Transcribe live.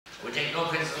We take no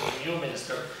criticism from you,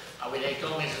 Minister, and we take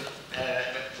no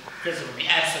criticism from the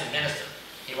absent Minister.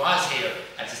 He was here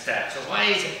at the start. So why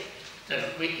is it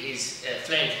that he's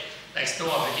fled like snow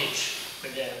off a ditch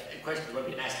when the questions were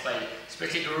being asked by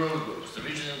especially the rural groups, the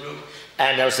regional group,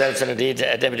 and ourselves, and indeed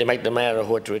Deputy McNamara,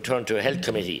 who had to return to a health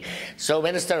committee. So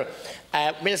Minister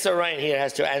Ryan here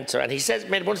has to answer, and he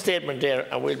made one statement there,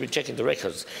 and we'll be checking the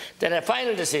records, that a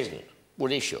final decision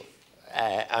will issue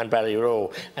on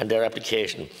Ballyroe and their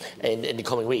application in the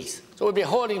coming weeks. So we'll be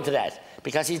holding to that,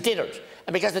 because he's dithered.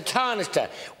 And because the Taoiseach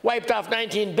wiped off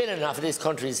 19 billion off of this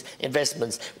country's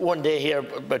investments one day here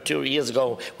about 2 years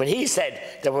ago, when he said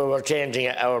that we were changing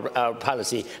our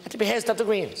policy at the behest of the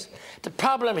Greens. The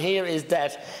problem here is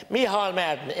that Micheál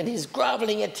Martin, in his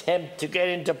grovelling attempt to get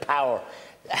into power,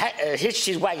 hitched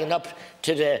his wagon up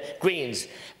to the Greens,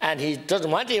 and he doesn't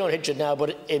want to unhitch it now,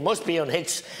 but it must be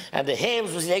unhitched, and the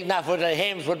hames was taken off with the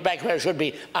hames put back where it should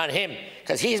be on him,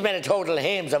 because he's made a total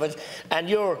hames of it, and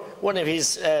you're one of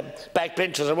his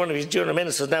backbenchers or one of his junior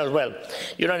ministers now as well.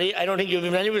 I don't think you've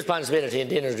even any responsibility in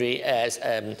the industry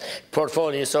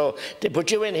portfolio, so they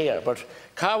put you in here. But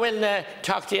Carwin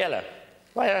talk to Ella.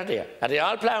 Why are they? Are they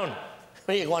all ploughing?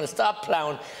 When you want to stop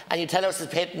ploughing and you tell us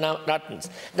it's patent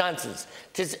nonsense.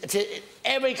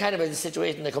 Every kind of a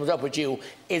situation that comes up with you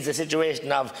is a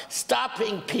situation of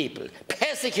stopping people,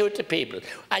 persecute the people,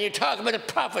 and you talk about the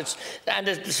profits and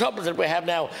the troubles that we have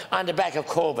now on the back of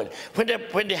COVID,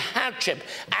 when the hardship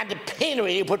and the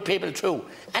penury you put people through,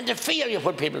 and the fear you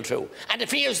put people through, and the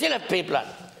fear you still have people on.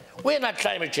 We're not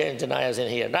climate change deniers in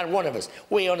here, not one of us.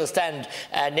 We understand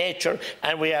nature,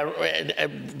 and we are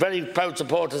very proud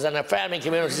supporters, and our farming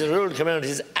communities and rural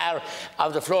communities are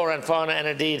of the flora and fauna, and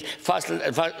indeed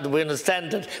we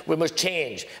understand that we must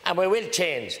change, and we will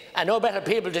change, and no better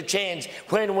people to change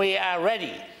when we are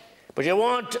ready. But you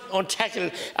won't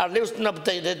untackle or loosen up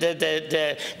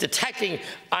the tackling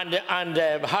on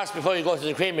the horse before you go to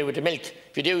the creamery with the milk.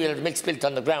 If you do, you'll have milk spilt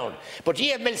on the ground. But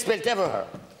you have milk spilt everywhere.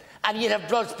 And you'd have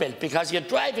blood spilt, because you're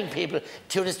driving people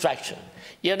to distraction.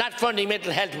 You're not funding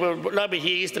mental health. We were lobbying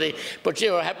here yesterday, but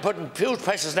you're putting huge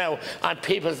pressures now on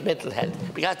people's mental health,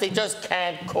 because they just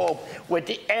can't cope with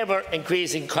the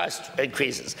ever-increasing cost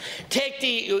increases.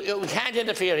 We can't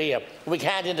interfere here. We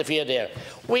can't interfere there.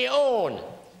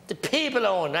 The people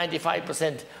own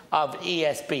 95% of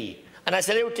ESB. And I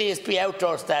salute the ESB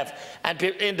outdoor staff and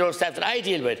indoor staff that I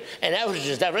deal with in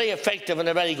outages. They're very effective and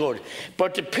they're very good.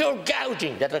 But the pure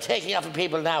gouging that they're taking off of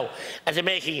people now, and they're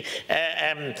making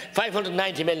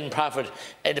 590 million profit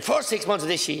in the first 6 months of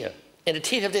this year, in the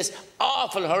teeth of this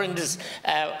awful, horrendous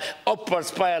upward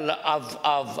spiral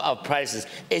of prices,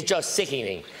 is just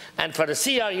sickening. And for the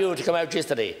CRU to come out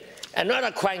yesterday, another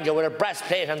quanga with a brass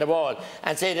plate on the wall,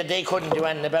 and say that they couldn't do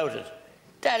anything about it,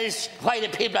 that is why the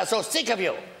people are so sick of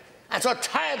you. And so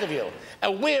tired of you, a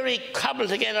weary, cobbled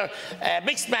together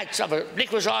mixed match of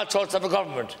licorice all sorts of a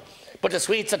government. But the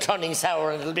sweets are turning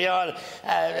sour, and it'll be all,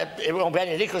 it won't be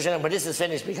any licorice in them when this is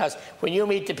finished, because when you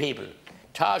meet the people,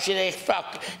 they're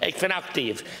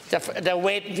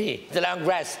waiting for you, the long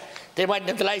grass. They might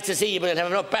have the lights to see you, but they'll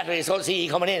have enough batteries so to see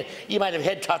you coming in. You might have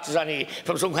head torches on you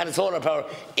from some kind of solar power.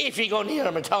 If you go near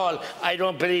them at all, I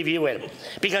don't believe you will.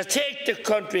 Because take the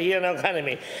country here in our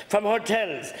economy, from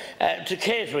hotels to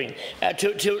catering,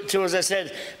 to, as I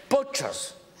said,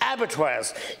 butchers,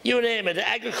 abattoirs, you name it,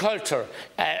 agriculture,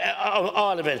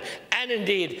 all of it, and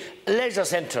indeed leisure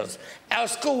centres, our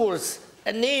schools,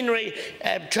 Neenry,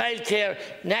 childcare,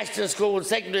 national schools,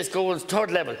 secondary schools, third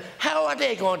level. How are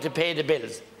they going to pay the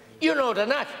bills? You know they're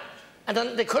not.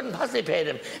 And they couldn't possibly pay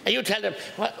them. And you tell them,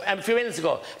 well, a few minutes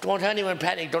ago, don't anyone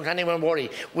panic, don't anyone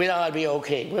worry, we'll all be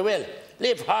okay. We will.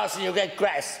 Leave horse and you get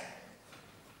grass.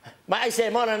 I say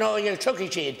more than knowing your chucky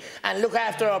cheat and look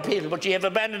after our people, but you have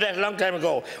abandoned that a long time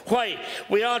ago. Why?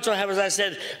 We also have, as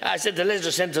I said, the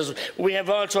leisure centres, we have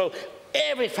also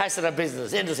every facet of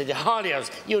business, industry, the hauliers,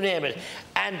 you name it.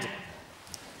 And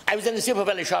I was in the Super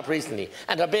Valley shop recently,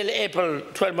 and the bill April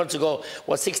 12 months ago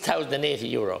was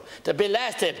 €6,080. The bill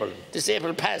last April, this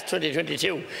April past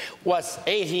 2022, was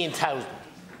 18,000.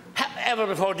 Ever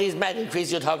before these mad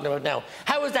increases you're talking about now.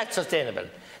 How is that sustainable?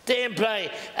 They employ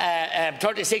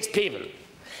 36 people.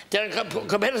 There are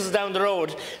competitors down the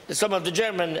road, some of the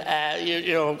German,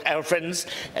 our friends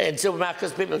in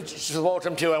supermarkets, people support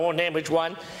them too, I won't name which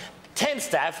one. 10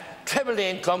 staff, triple the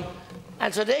income,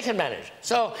 and so they can manage.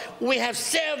 So we have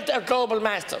served our global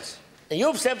masters. And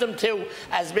you've served them too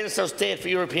as Minister of State for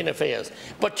European Affairs.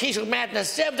 But Taoiseach Martin has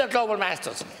served our global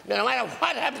masters. No matter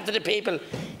what happens to the people,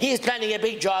 he's planning a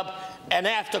big job, an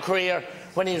after career,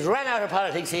 when he's run out of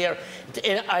politics here,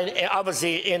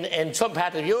 obviously in some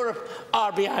part of Europe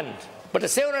or beyond. But the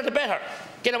sooner the better.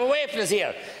 Get him away from us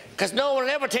here. Because no one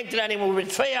will ever think that anyone will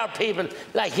betray our people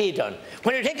like he done.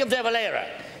 When you think of De Valera,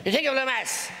 you think of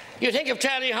Lemass, you think of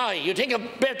Charlie Hoy, you think of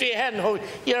Bertie Hedden, who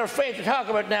you're afraid to talk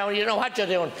about now and you know what you're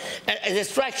doing, a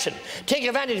distraction. Think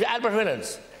of Albert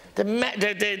Winans.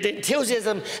 The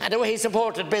enthusiasm and the way he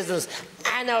supported business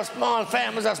and our small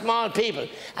farmers, our small people,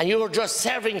 and you were just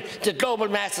serving the global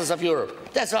masses of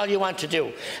Europe. That's all you want to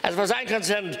do. As far as I'm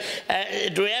concerned,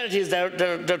 the reality is there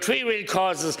are three real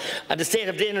causes of the state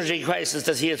of the energy crisis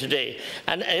that's here today.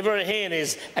 And Everhane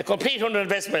is a complete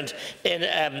underinvestment in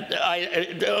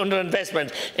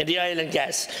the oil and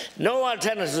gas. No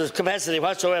alternative capacity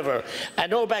whatsoever,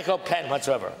 and no backup plan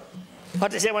whatsoever.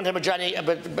 What they say one time about Johnny,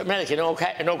 about America, no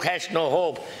cash, no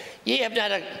hope. You have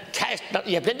not a cash,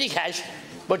 you have plenty of cash,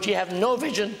 but you have no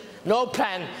vision, no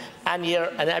plan, and you're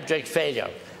an abject failure.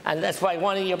 And that's why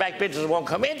one of your backbenchers won't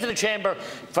come into the chamber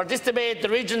for this debate, the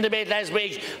regional debate last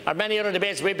week, or many other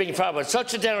debates we bring forward.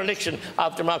 Such a dereliction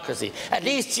of democracy. At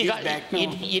least you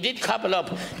did cobble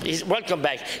up, welcome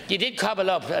back, you did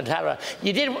cobble up, Tara,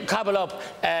 you did cobble up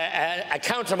a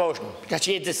counter-motion, because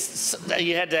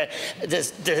you had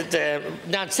the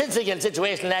nonsensical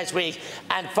situation last week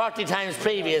and 40 times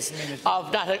previous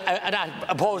of not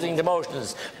opposing the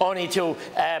motions, only to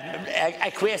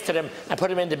acquiesce to them and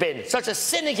put them in the bin. Such a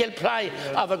cynical ply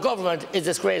of a government is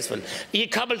disgraceful. You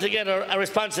cobble together a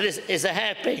response to this is a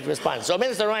half-baked response. So,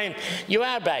 Minister Ryan, you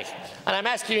are back, and I'm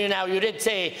asking you now, you did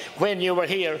say when you were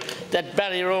here that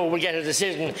Ballyroe will get a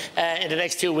decision in the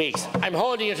next 2 weeks. I'm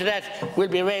holding you to that. We'll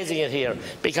be raising it here,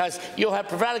 because you have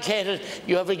prevaricated,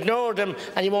 you have ignored them,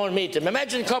 and you won't meet them.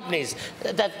 Imagine companies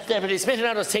that Deputy Smith and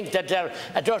others think that they're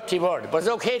a dirty word, but it's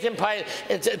okay to imply,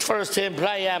 for us to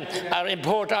imply or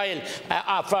import oil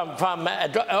from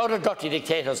other dirty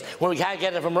dictators when we can't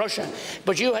get it from Russia.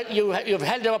 But you've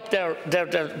held up their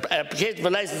application for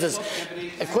licences.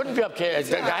 It couldn't be up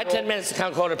to. I had 10 minutes to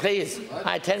count order, please.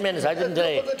 I had 10 minutes. I didn't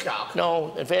delay.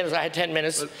 No, in fairness, I had 10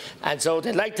 minutes, and so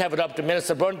they'd like to have it up. The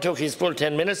Minister Brunn took his full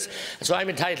 10 minutes, so I'm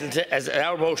entitled to, as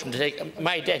our motion, to take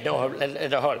my death in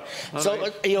the hall.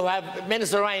 So you have,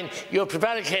 Minister Ryan, you have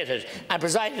prevaricated and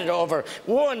presided over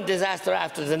one disaster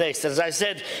after the next. As I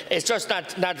said, it's just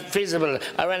not feasible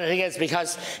or anything else,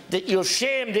 because you've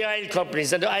shamed the oil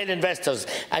companies and the oil investors,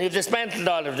 and you've dismantled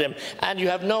all of them, and you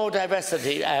have no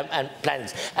diversity and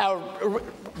plans.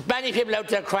 Many people out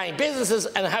there crying, businesses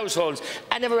and households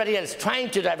and everybody else, trying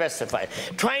to diversify,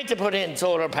 trying to put in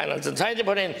solar panels and trying to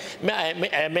put in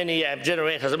many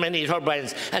generators and many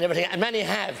turbines and everything, and many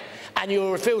have. And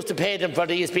you refuse to pay them for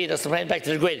the ESP that's supplying back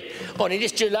to the grid. Only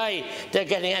this July they're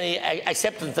getting any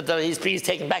acceptance that the ESP is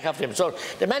taken back off them. So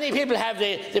the many people have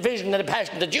the vision and the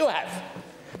passion that you have.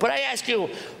 But I ask you,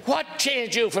 what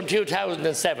changed you from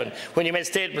 2007 when you made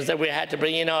statements that we had to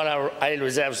bring in all our oil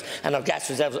reserves and our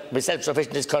gas reserves to be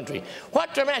self-sufficient in this country?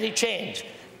 What dramatic change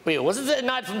for you? Was it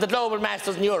not from the global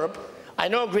masters in Europe? I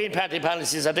know Green Party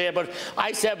policies are there, but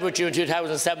I served with you in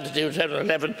 2007 to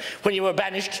 2011 when you were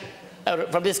banished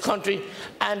from this country,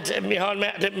 and the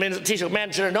Taoiseach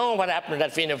man should have known what happened in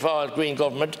that Fianna Fáil Green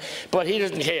government, but he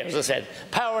doesn't care, as I said.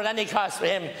 Power at any cost for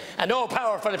him, and no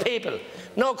power for the people,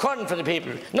 no current for the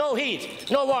people, no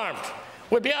heat, no warmth.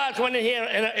 We'll be all coming in here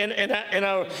in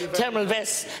our thermal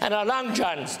vests and our long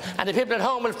johns, and the people at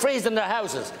home will freeze in their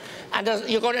houses. And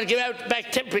you're going to give out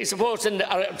back temporary supports in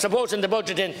the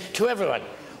budget in to everyone.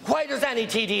 Why does any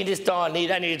TD in this Dáil need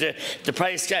any of the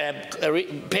price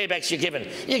paybacks you're giving?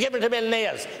 You're giving it to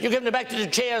millionaires. You're giving it back to the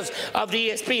chairs of the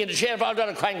ESP and the chair of all the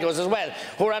other quangos as well,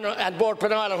 who are on board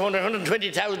putting all of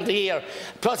 120,000 a year,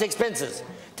 plus expenses.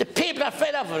 The people are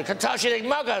fed up of it. Katasha like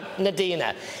Maga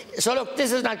Nadina. So look,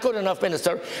 this is not good enough,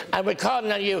 Minister, and we're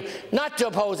calling on you not to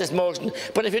oppose this motion,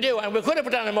 but if you do, and we could have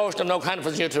put on a motion of no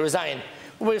confidence in you to resign.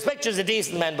 We respect you as a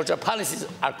decent man, but your policies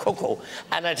are cocoa.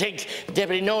 And I think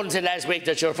Deputy Nolan said last week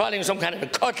that you're following some kind of a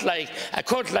cult-like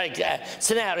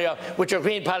scenario with your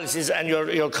Green policies and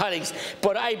your colleagues.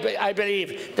 But I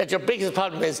believe that your biggest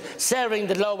problem is serving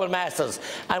the global masters.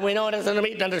 And we know that in the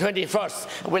meeting on the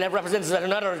 21st, we'll have representatives at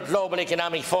another global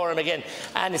economic forum again.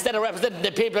 And instead of representing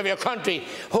the people of your country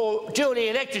who duly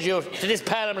elected you to this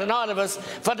Parliament and all of us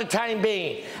for the time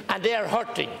being, and they are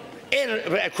hurting.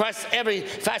 Across every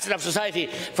facet of society,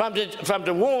 from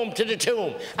the womb to the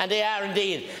tomb, and they are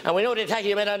indeed. And we know the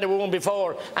attacking men on the womb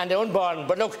before and the unborn,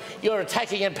 but look, you're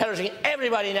attacking and perishing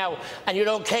everybody now, and you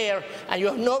don't care, and you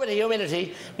have no bit of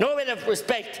humility, no bit of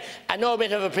respect, and no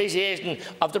bit of appreciation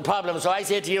of the problem. So I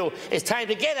say to you, it's time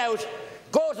to get out,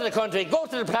 Go to the country, go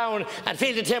to the town and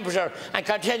feel the temperature and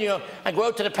continue and go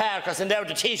out to the park or send down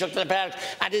the Taoiseach to the park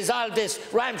and dissolve this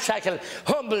ramshackle,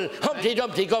 humble, Humpty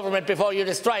Dumpty government before you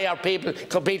destroy our people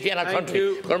completely in our country.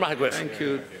 Thank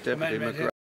you, Deputy McGrath.